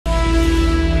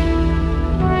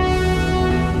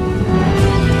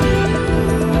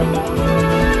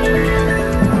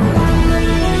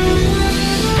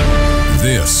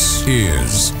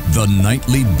The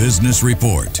Nightly Business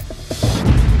Report.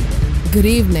 Good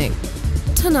evening.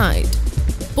 Tonight,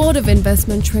 Board of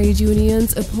Investment Trade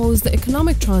Unions opposed the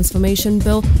Economic Transformation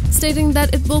Bill, stating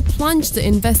that it will plunge the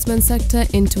investment sector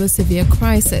into a severe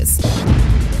crisis.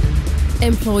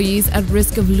 Employees at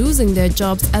risk of losing their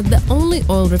jobs at the only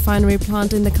oil refinery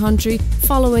plant in the country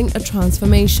following a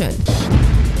transformation.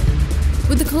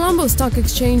 With the Colombo Stock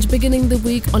Exchange beginning the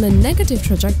week on a negative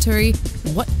trajectory,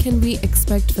 what can we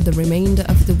expect for the remainder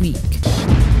of the week?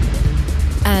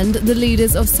 And the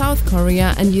leaders of South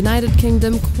Korea and United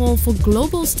Kingdom call for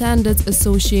global standards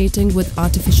associating with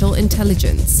artificial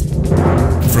intelligence.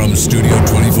 From Studio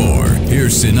 24,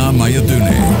 here's Sina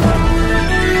Mayadune.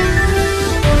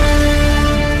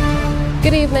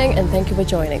 Good evening and thank you for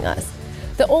joining us.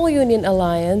 The All Union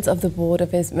Alliance of the Board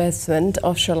of Investment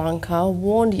of Sri Lanka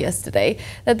warned yesterday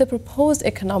that the proposed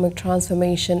Economic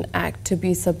Transformation Act to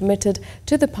be submitted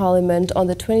to the Parliament on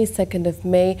the 22nd of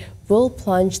May will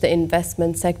plunge the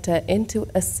investment sector into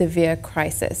a severe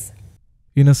crisis.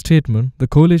 In a statement, the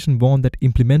coalition warned that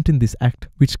implementing this act,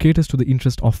 which caters to the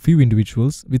interest of few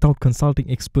individuals without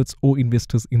consulting experts or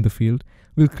investors in the field,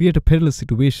 will create a perilous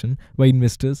situation where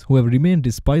investors who have remained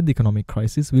despite the economic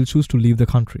crisis will choose to leave the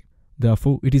country.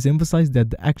 Therefore, it is emphasized that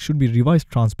the Act should be revised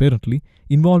transparently,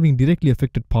 involving directly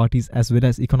affected parties as well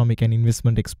as economic and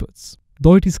investment experts.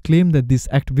 Though it is claimed that this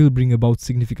Act will bring about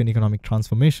significant economic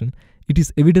transformation, it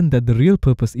is evident that the real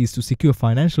purpose is to secure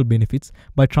financial benefits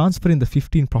by transferring the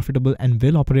 15 profitable and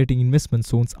well-operating investment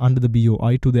zones under the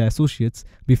BOI to their associates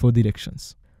before the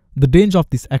elections. The danger of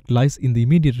this Act lies in the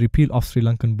immediate repeal of Sri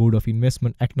Lankan Board of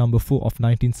Investment Act No. 4 of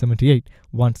 1978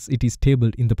 once it is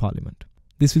tabled in the Parliament.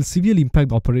 This will severely impact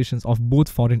the operations of both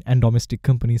foreign and domestic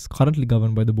companies currently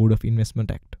governed by the Board of Investment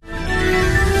Act.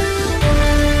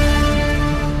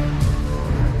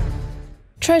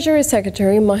 Treasury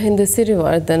Secretary Mahinda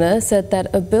Siriwardena said that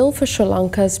a bill for Sri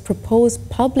Lanka's proposed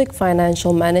public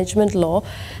financial management law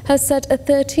has set a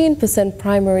 13%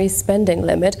 primary spending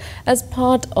limit as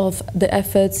part of the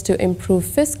efforts to improve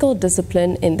fiscal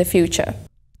discipline in the future.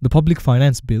 The Public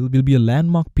Finance Bill will be a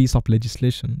landmark piece of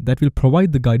legislation that will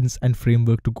provide the guidance and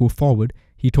framework to go forward,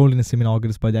 he told in a seminar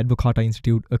organized by the Advocata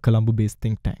Institute, a Colombo-based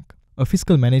think tank. A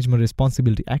Fiscal Management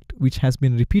Responsibility Act, which has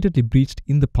been repeatedly breached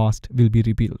in the past, will be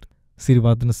repealed.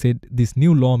 Siriwardena said this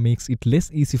new law makes it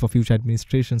less easy for future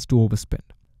administrations to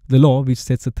overspend. The law, which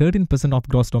sets a 13% of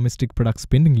gross domestic product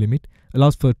spending limit,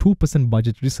 allows for a 2%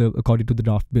 budget reserve according to the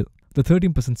draft bill. The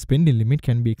 13% spending limit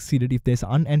can be exceeded if there is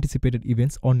unanticipated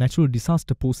events or natural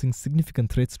disaster posing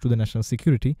significant threats to the national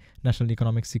security, national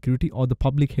economic security, or the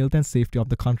public health and safety of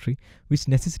the country, which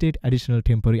necessitate additional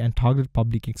temporary and targeted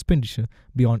public expenditure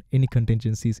beyond any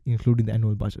contingencies, including the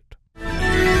annual budget.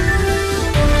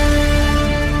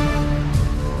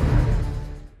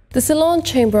 The Ceylon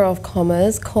Chamber of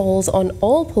Commerce calls on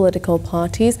all political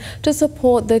parties to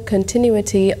support the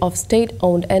continuity of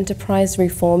state-owned enterprise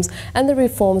reforms and the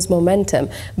reforms momentum,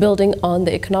 building on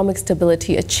the economic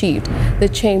stability achieved. The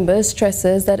Chamber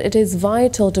stresses that it is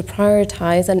vital to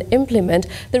prioritize and implement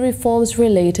the reforms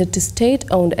related to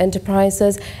state-owned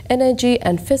enterprises, energy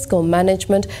and fiscal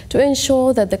management to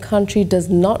ensure that the country does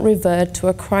not revert to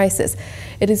a crisis.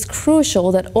 It is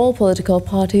crucial that all political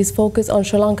parties focus on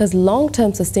Sri Lanka's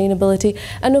long-term sustainability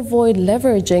and avoid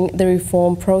leveraging the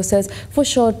reform process for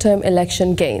short-term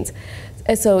election gains.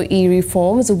 SOE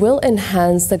reforms will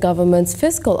enhance the government's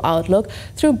fiscal outlook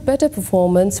through better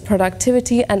performance,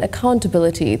 productivity and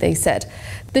accountability, they said.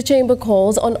 The Chamber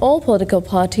calls on all political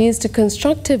parties to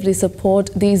constructively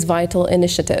support these vital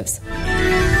initiatives.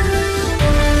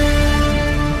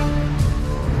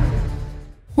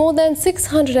 More than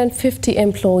 650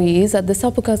 employees at the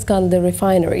Sapukaskanda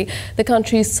refinery, the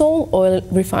country's sole oil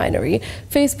refinery,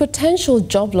 face potential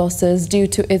job losses due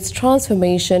to its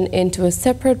transformation into a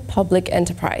separate public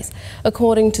enterprise.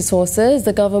 According to sources,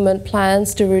 the government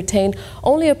plans to retain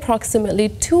only approximately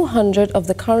 200 of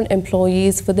the current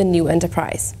employees for the new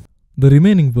enterprise. The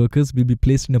remaining workers will be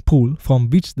placed in a pool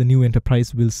from which the new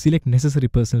enterprise will select necessary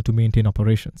personnel to maintain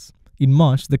operations. In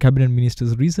March, the Cabinet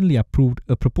Ministers recently approved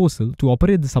a proposal to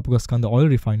operate the Sapukaskanda oil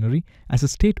refinery as a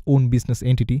state-owned business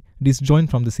entity disjoint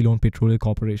from the Ceylon Petroleum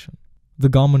Corporation. The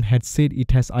government had said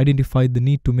it has identified the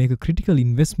need to make a critical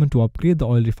investment to upgrade the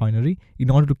oil refinery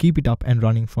in order to keep it up and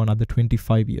running for another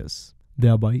 25 years.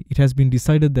 Thereby, it has been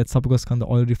decided that Sapukaskanda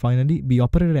oil refinery be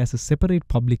operated as a separate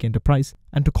public enterprise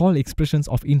and to call expressions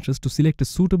of interest to select a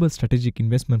suitable strategic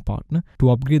investment partner to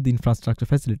upgrade the infrastructure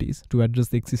facilities to address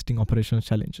the existing operational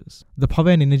challenges. The Power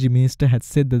and Energy Minister had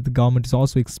said that the government is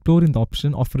also exploring the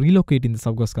option of relocating the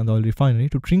Saugawascanda oil refinery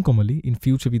to Trincomalee in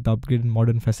future with the upgraded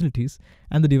modern facilities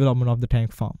and the development of the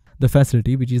tank farm. The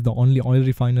facility, which is the only oil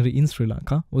refinery in Sri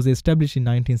Lanka, was established in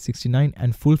 1969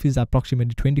 and fulfills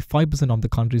approximately 25% of the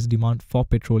country's demand for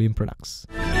petroleum products.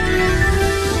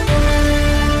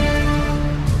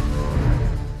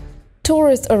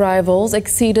 Tourist arrivals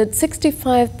exceeded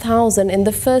 65,000 in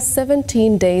the first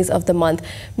 17 days of the month,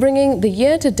 bringing the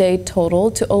year-to-date total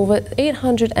to over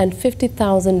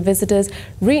 850,000 visitors,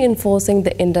 reinforcing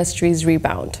the industry's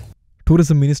rebound.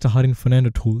 Tourism Minister Harin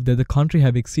Fernando told that the country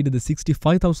have exceeded the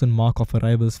 65,000 mark of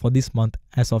arrivals for this month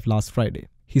as of last Friday.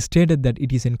 He stated that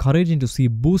it is encouraging to see a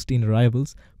boost in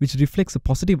arrivals, which reflects a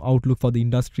positive outlook for the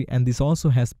industry, and this also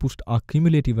has pushed our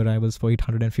cumulative arrivals for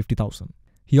 850,000.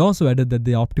 He also added that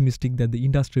they are optimistic that the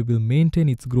industry will maintain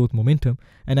its growth momentum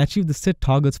and achieve the set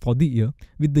targets for the year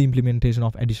with the implementation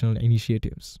of additional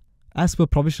initiatives. As per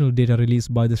provisional data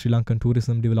released by the Sri Lankan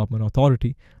Tourism Development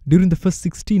Authority, during the first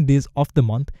 16 days of the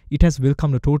month, it has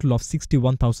welcomed a total of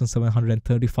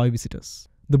 61,735 visitors.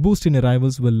 The boost in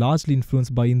arrivals were largely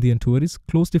influenced by Indian tourists,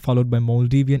 closely followed by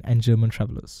Maldivian and German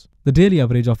travellers. The daily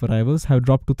average of arrivals have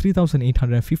dropped to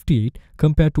 3,858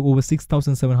 compared to over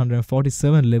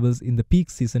 6,747 levels in the peak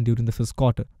season during the first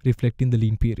quarter, reflecting the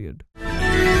lean period.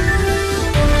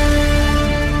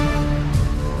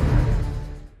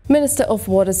 Minister of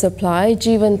Water Supply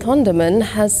Jeevan Thondaman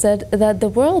has said that the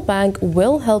World Bank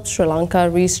will help Sri Lanka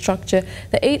restructure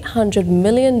the $800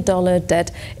 million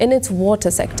debt in its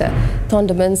water sector.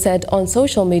 Thondaman said on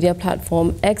social media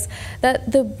platform X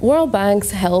that the World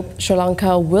Bank's help Sri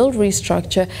Lanka will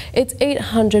restructure its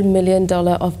 $800 million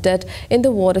of debt in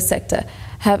the water sector,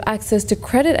 have access to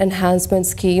credit enhancement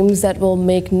schemes that will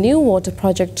make new water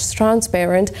projects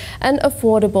transparent and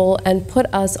affordable and put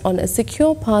us on a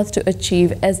secure path to achieve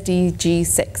SDG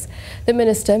 6. The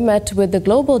minister met with the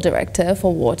Global Director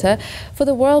for Water for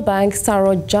the World Bank,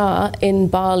 Saroj Jha, in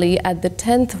Bali at the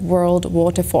 10th World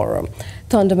Water Forum.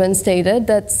 Thondaman stated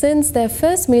that since their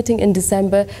first meeting in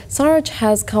December, Saroj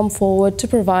has come forward to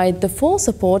provide the full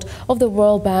support of the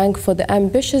World Bank for the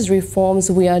ambitious reforms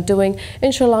we are doing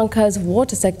in Sri Lanka's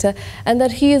water sector, and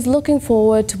that he is looking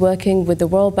forward to working with the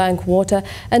World Bank Water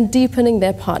and deepening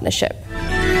their partnership.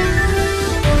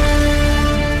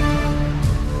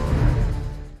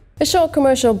 A short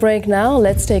commercial break now.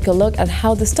 Let's take a look at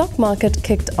how the stock market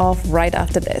kicked off right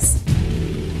after this.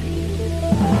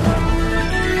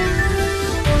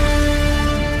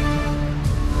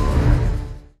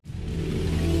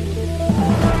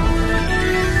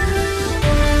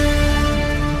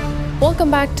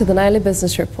 Welcome back to the Nightly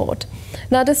Business Report.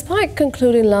 Now, despite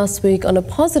concluding last week on a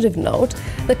positive note,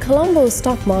 the Colombo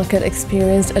stock market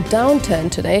experienced a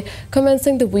downturn today,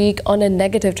 commencing the week on a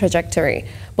negative trajectory.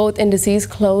 Both indices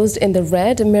closed in the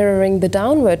red, mirroring the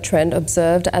downward trend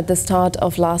observed at the start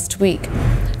of last week.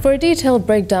 For a detailed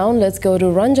breakdown, let's go to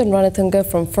Ranjan Ranatunga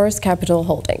from First Capital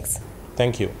Holdings.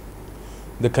 Thank you.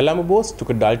 The Colombo Bourse took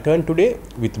a dull turn today,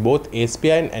 with both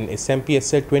ASPI and S&P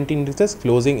SL 20 indices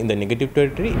closing in the negative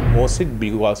territory, mostly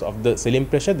because of the selling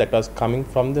pressure that was coming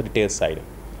from the retail side.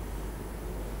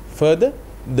 Further,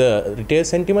 the retail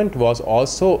sentiment was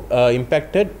also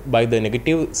impacted by the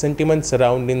negative sentiment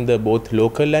surrounding the both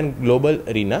local and global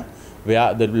arena,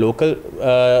 where the local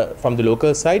from the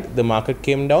local side the market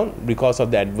came down because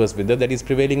of the adverse weather that is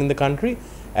prevailing in the country,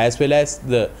 as well as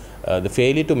the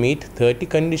failure to meet 30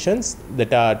 conditions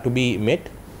that are to be met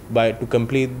to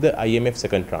complete the IMF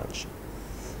second tranche.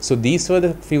 So these were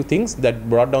the few things that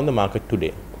brought down the market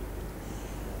today.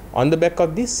 On the back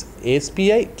of this,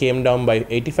 ASPI came down by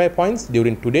 85 points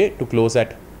during today to close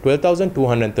at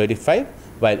 12,235,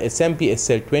 while S&P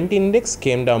SL 20 index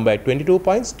came down by 22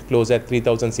 points to close at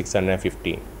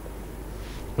 3,615.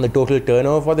 The total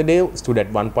turnover for the day stood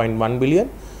at 1.1 billion,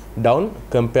 down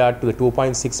compared to the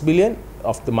 2.6 billion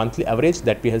of the monthly average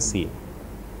that we have seen.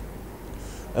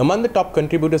 Among the top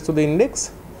contributors to the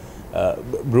index,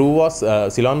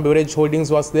 Ceylon Beverage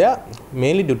Holdings was there,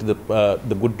 mainly due to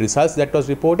the good results that was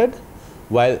reported,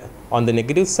 while on the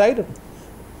negative side,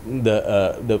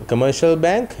 the commercial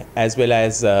bank as well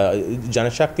as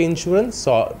Janashakti Insurance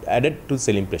saw added to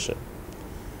selling pressure.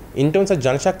 In terms of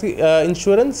Janashakti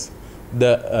Insurance,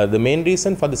 the main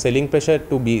reason for the selling pressure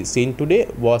to be seen today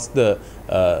was the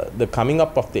coming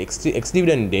up of the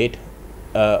ex-dividend date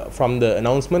from the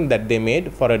announcement that they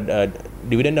made for a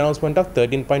dividend announcement of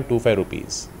 13.25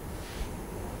 rupees.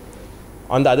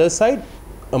 On the other side,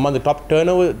 among the top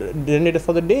turnover generators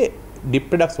for the day, dip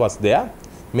products was there,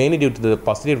 mainly due to the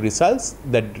positive results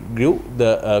that grew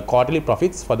the quarterly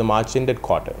profits for the March ended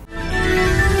quarter.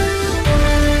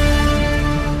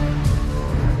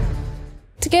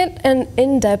 To get an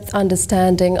in-depth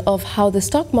understanding of how the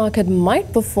stock market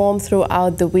might perform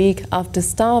throughout the week after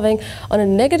starting on a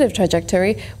negative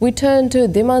trajectory, we turn to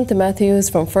Dimantha Matthews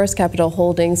from First Capital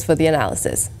Holdings for the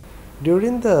analysis.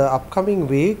 During the upcoming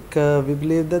week, we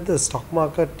believe that the stock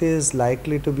market is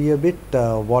likely to be a bit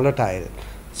volatile.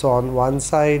 So on one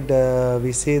side,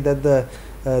 we see that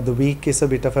the week is a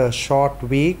bit of a short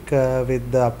week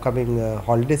with the upcoming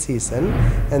holiday season,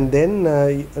 and then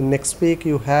next week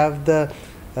you have the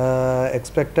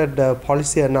expected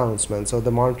policy announcement. So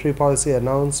the monetary policy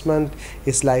announcement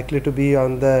is likely to be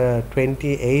on the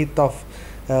 28th of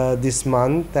this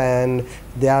month, and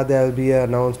there will be an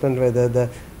announcement whether the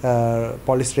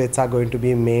policy rates are going to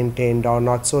be maintained or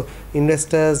not. So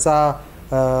investors are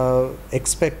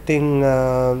expecting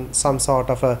some sort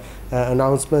of a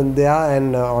announcement there,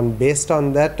 and based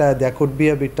on that there could be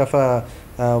a bit of a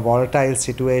volatile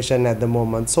situation at the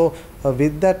moment. So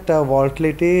with that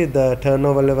volatility, the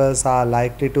turnover levels are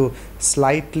likely to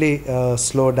slightly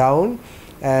slow down,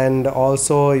 and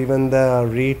also even the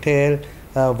retail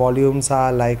volumes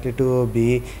are likely to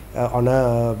be on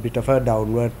a bit of a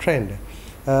downward trend.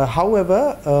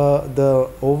 However, the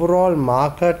overall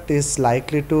market is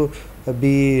likely to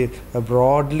be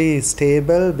broadly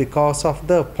stable because of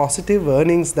the positive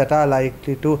earnings that are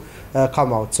likely to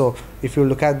come out. So if you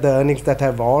look at the earnings that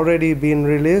have already been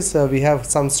released, we have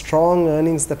some strong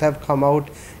earnings that have come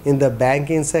out in the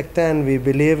banking sector, and we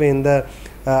believe in the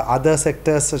other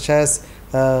sectors such as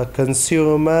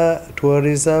consumer,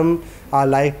 tourism are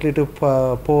likely to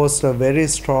post very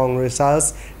strong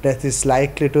results that is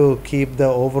likely to keep the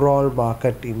overall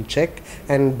market in check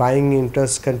and buying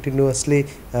interest continuously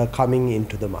coming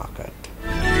into the market.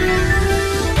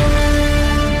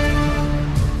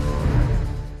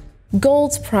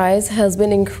 Gold's price has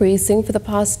been increasing for the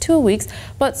past 2 weeks,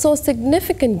 but saw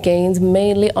significant gains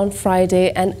mainly on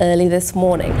Friday and early this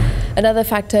morning. Another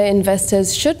factor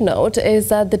investors should note is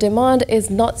that the demand is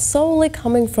not solely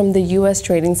coming from the US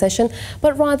trading session,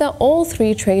 but rather all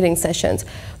 3 trading sessions.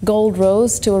 Gold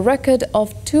rose to a record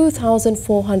of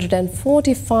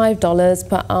 $2,445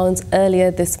 per ounce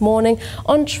earlier this morning,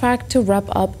 on track to wrap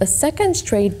up a second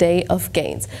straight day of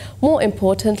gains. More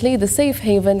importantly, the safe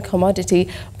haven commodity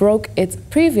broke its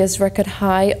previous record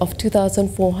high of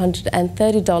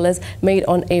 $2,430 made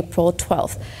on April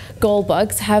 12th. Gold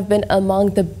bugs have been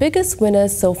among the biggest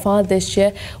winners so far this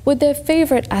year, with their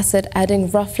favorite asset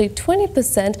adding roughly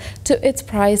 20% to its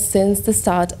price since the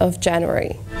start of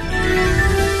January.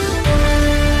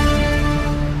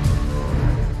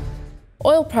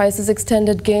 Oil prices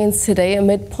extended gains today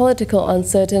amid political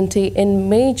uncertainty in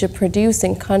major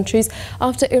producing countries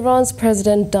after Iran's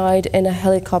president died in a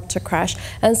helicopter crash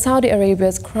and Saudi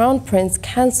Arabia's crown prince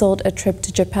cancelled a trip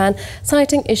to Japan,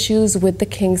 citing issues with the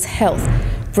king's health.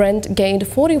 Brent gained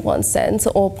 41 cents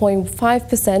or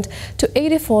 0.5% to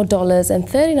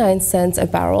 $84.39 a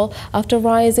barrel after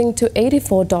rising to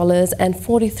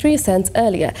 $84.43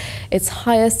 earlier, its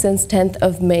highest since 10th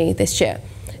of May this year.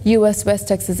 U.S. West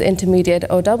Texas Intermediate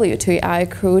or WTI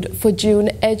crude for June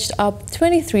edged up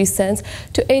 23 cents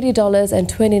to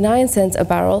 $80.29 a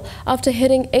barrel after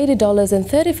hitting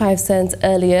 $80.35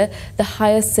 earlier, the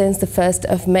highest since the 1st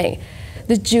of May.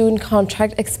 The June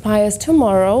contract expires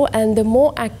tomorrow, and the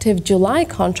more active July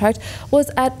contract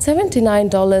was at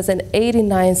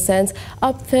 $79.89,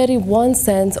 up 31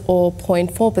 cents or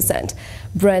 0.4%.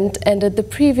 Brent ended the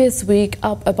previous week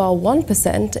up about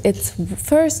 1%, its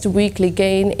first weekly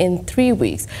gain in 3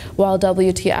 weeks, while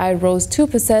WTI rose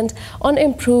 2% on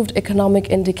improved economic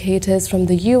indicators from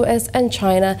the US and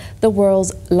China, the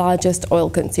world's largest oil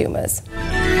consumers.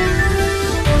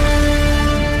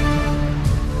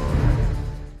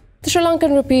 The Sri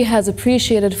Lankan rupee has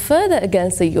appreciated further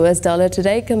against the US dollar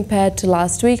today compared to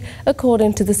last week,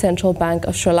 according to the Central Bank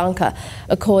of Sri Lanka.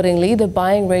 Accordingly, the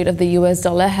buying rate of the US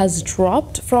dollar has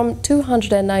dropped from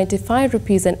 295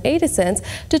 rupees and 80 cents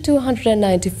to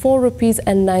 294 rupees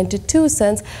and 92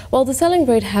 cents, while the selling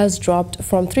rate has dropped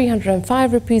from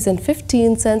 305 rupees and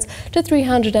 15 cents to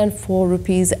 304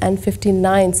 rupees and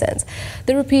 59 cents.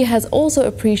 The rupee has also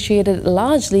appreciated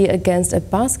largely against a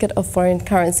basket of foreign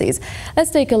currencies.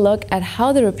 Let's take a look at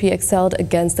how the rupee excelled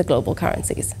against the global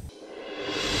currencies.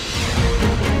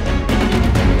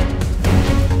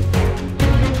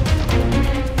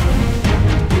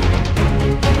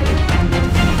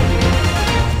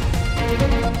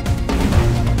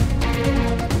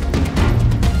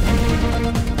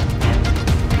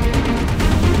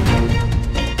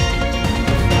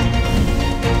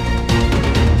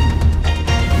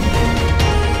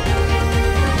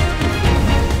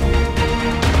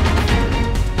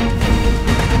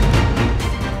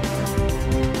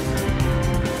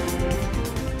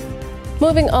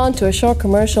 Moving on to a short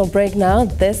commercial break now,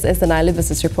 this is the Nightly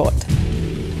Business Report.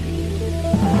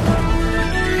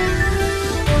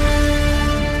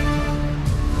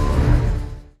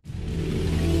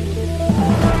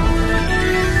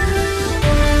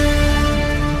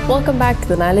 Welcome back to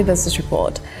the Nightly Business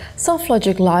Report.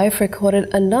 SoftLogic Life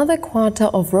recorded another quarter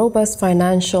of robust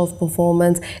financial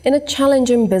performance in a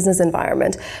challenging business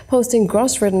environment, posting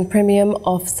gross written premium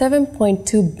of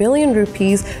 7.2 billion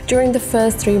rupees during the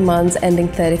first 3 months ending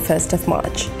 31st of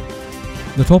March.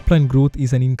 The top line growth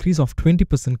is an increase of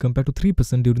 20% compared to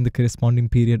 3% during the corresponding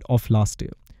period of last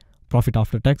year. Profit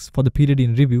after tax for the period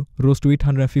in review rose to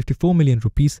 854 million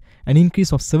rupees, an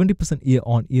increase of 70%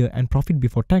 year-on-year, and profit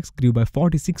before tax grew by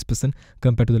 46%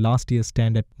 compared to the last year's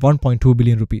stand at 1.2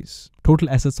 billion rupees. Total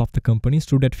assets of the company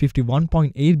stood at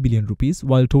 51.8 billion rupees,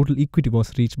 while total equity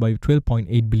was reached by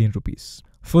 12.8 billion rupees.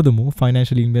 Furthermore,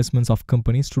 financial investments of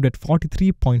company stood at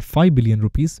 43.5 billion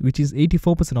rupees, which is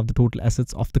 84% of the total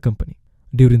assets of the company.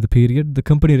 During the period, the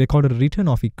company recorded a return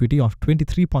of equity of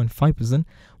 23.5%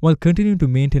 while continuing to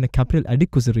maintain a capital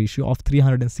adequacy ratio of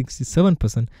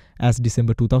 367% as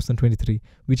December 2023,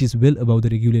 which is well above the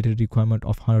regulatory requirement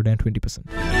of 120%.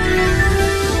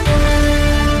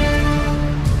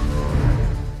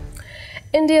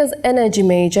 India's energy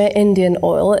major Indian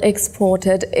Oil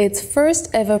exported its first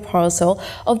ever parcel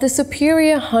of the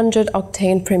superior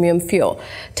 100-octane premium fuel.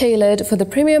 Tailored for the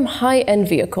premium high-end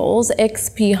vehicles,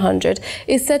 XP100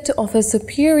 is set to offer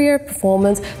superior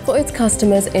performance for its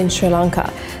customers in Sri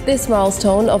Lanka. This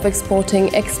milestone of exporting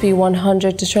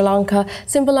XP100 to Sri Lanka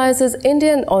symbolizes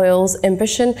Indian Oil's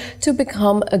ambition to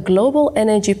become a global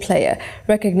energy player,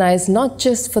 recognized not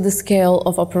just for the scale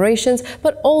of operations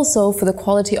but also for the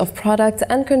quality of products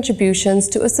and contributions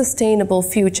to a sustainable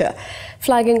future.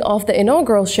 Flagging off the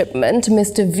inaugural shipment,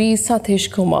 Mr. V. Satish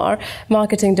Kumar,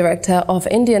 Marketing Director of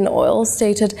Indian Oil,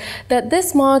 stated that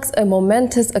this marks a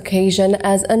momentous occasion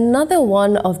as another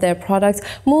one of their products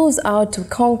moves out to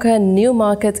conquer new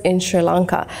markets in Sri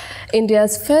Lanka.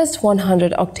 India's first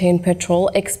 100-octane petrol,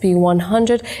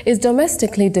 XP100, is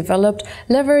domestically developed,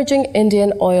 leveraging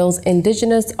Indian Oil's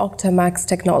indigenous Octamax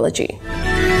technology.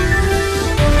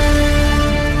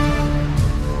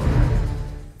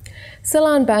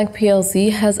 Ceylon Bank PLC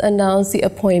has announced the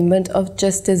appointment of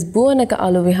Justice Bhuvanaka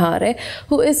Aluvihare,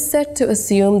 who is set to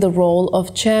assume the role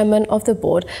of Chairman of the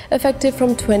Board effective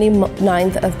from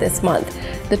 29th of this month.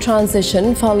 The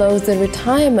transition follows the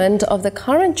retirement of the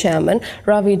current Chairman,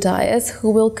 Ravi Dias,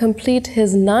 who will complete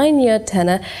his 9-year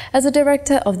tenure as a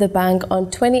Director of the bank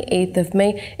on 28th of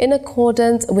May in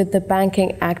accordance with the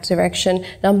Banking Act Direction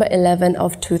number 11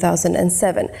 of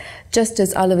 2007.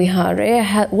 Justice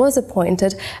Aluvihare was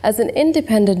appointed as an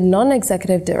independent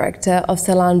non-executive director of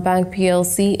Ceylon Bank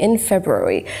PLC in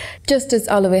February. Justice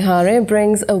Aluvihare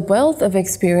brings a wealth of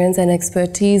experience and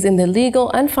expertise in the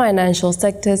legal and financial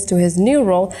sectors to his new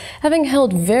role, having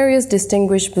held various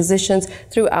distinguished positions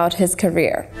throughout his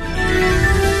career.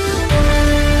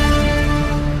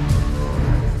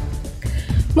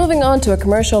 Moving on to a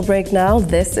commercial break now,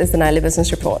 this is the Nightly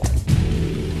Business Report.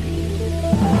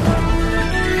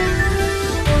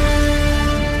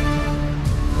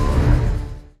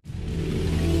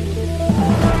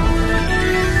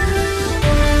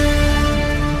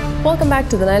 Welcome back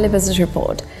to the Nightly Business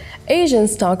Report. Asian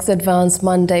stocks advanced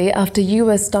Monday after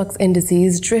U.S. stocks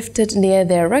indices drifted near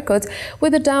their records,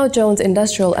 with the Dow Jones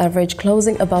Industrial Average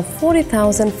closing above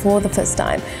 40,000 for the first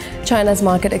time. China's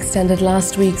market extended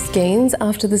last week's gains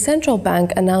after the central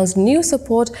bank announced new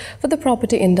support for the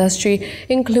property industry,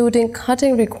 including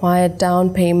cutting required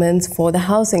down payments for the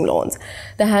housing loans.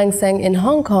 The Hang Seng in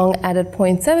Hong Kong added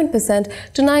 0.7%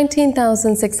 to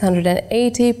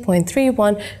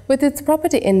 19,680.31, with its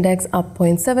property index up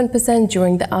 0.7%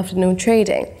 during the afternoon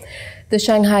trading. The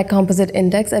Shanghai Composite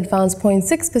Index advanced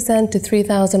 0.6% to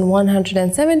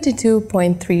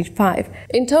 3,172.35.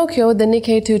 In Tokyo, the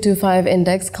Nikkei 225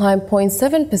 Index climbed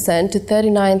 0.7% to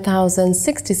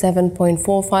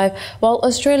 39,067.45, while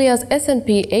Australia's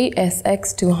S&P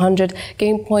ASX 200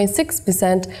 gained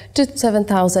 0.6% to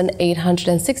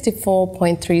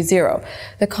 7,864.30.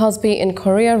 The Kospi in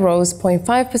Korea rose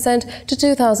 0.5% to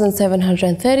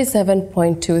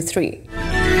 2,737.23.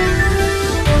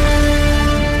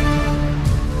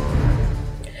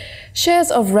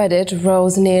 Shares of Reddit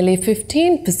rose nearly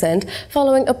 15%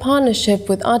 following a partnership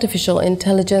with artificial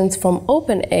intelligence from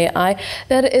OpenAI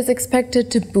that is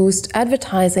expected to boost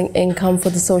advertising income for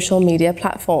the social media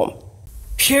platform.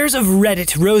 Shares of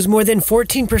Reddit rose more than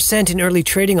 14% in early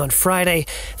trading on Friday.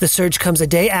 The surge comes a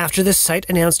day after the site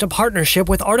announced a partnership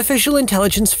with artificial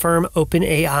intelligence firm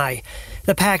OpenAI.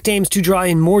 The pact aims to draw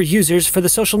in more users for the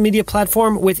social media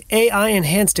platform with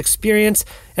AI-enhanced experience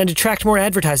and attract more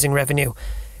advertising revenue.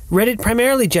 Reddit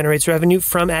primarily generates revenue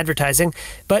from advertising,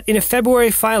 but in a February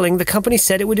filing, the company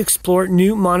said it would explore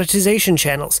new monetization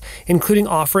channels, including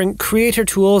offering creator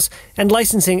tools and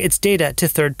licensing its data to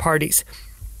third parties.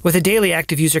 With a daily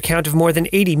active user count of more than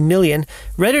 80 million,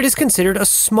 Reddit is considered a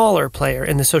smaller player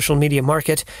in the social media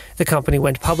market. The company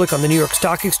went public on the New York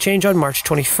Stock Exchange on March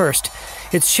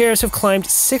 21st. Its shares have climbed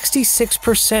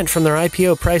 66% from their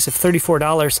IPO price of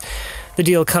 $34. The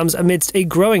deal comes amidst a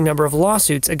growing number of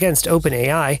lawsuits against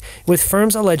OpenAI, with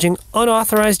firms alleging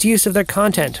unauthorized use of their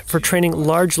content for training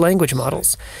large language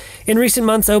models. In recent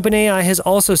months, OpenAI has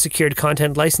also secured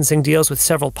content licensing deals with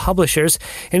several publishers,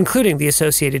 including the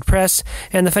Associated Press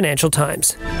and the Financial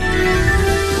Times.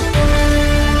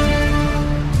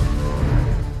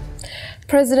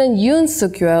 President Yoon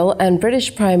Suk-yeol and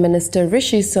British Prime Minister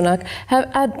Rishi Sunak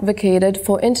have advocated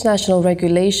for international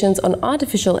regulations on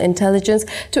artificial intelligence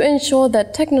to ensure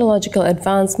that technological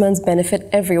advancements benefit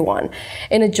everyone.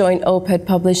 In a joint op-ed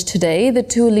published today, the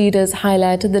two leaders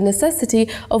highlighted the necessity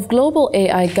of global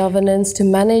AI governance to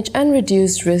manage and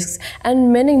reduce risks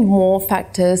and many more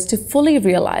factors to fully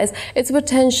realize its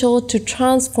potential to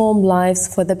transform lives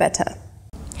for the better.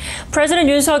 President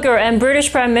Yoon Suk-yeol and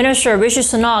British Prime Minister Rishi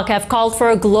Sunak have called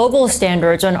for global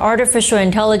standards on artificial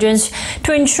intelligence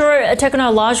to ensure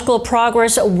technological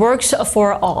progress works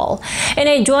for all. In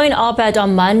a joint op-ed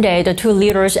on Monday, the two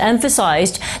leaders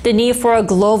emphasized the need for a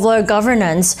global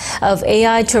governance of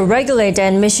AI to regulate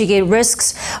and mitigate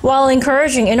risks while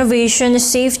encouraging innovation,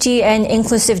 safety, and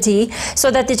inclusivity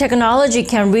so that the technology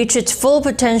can reach its full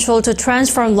potential to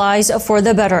transform lives for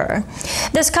the better.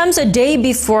 This comes a day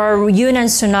before Yoon and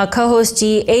Sunak co-host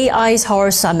the AI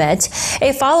Seoul Summit,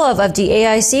 a follow-up of the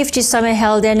AI Safety Summit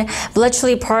held in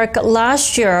Bletchley Park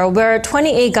last year, where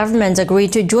 28 governments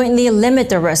agreed to jointly limit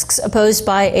the risks posed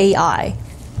by AI.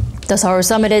 The Seoul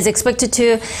Summit is expected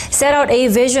to set out a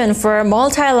vision for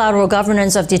multilateral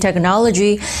governance of the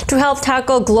technology to help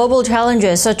tackle global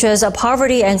challenges such as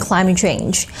poverty and climate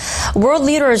change. World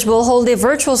leaders will hold a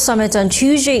virtual summit on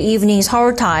Tuesday evening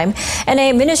Seoul time, and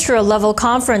a ministerial-level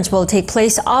conference will take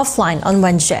place offline on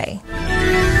Wednesday.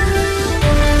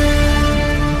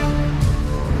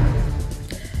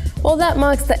 Well, that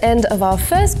marks the end of our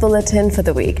first bulletin for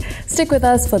the week. Stick with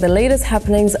us for the latest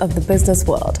happenings of the business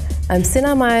world. I'm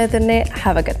Sina Mayadane.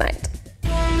 Have a good night.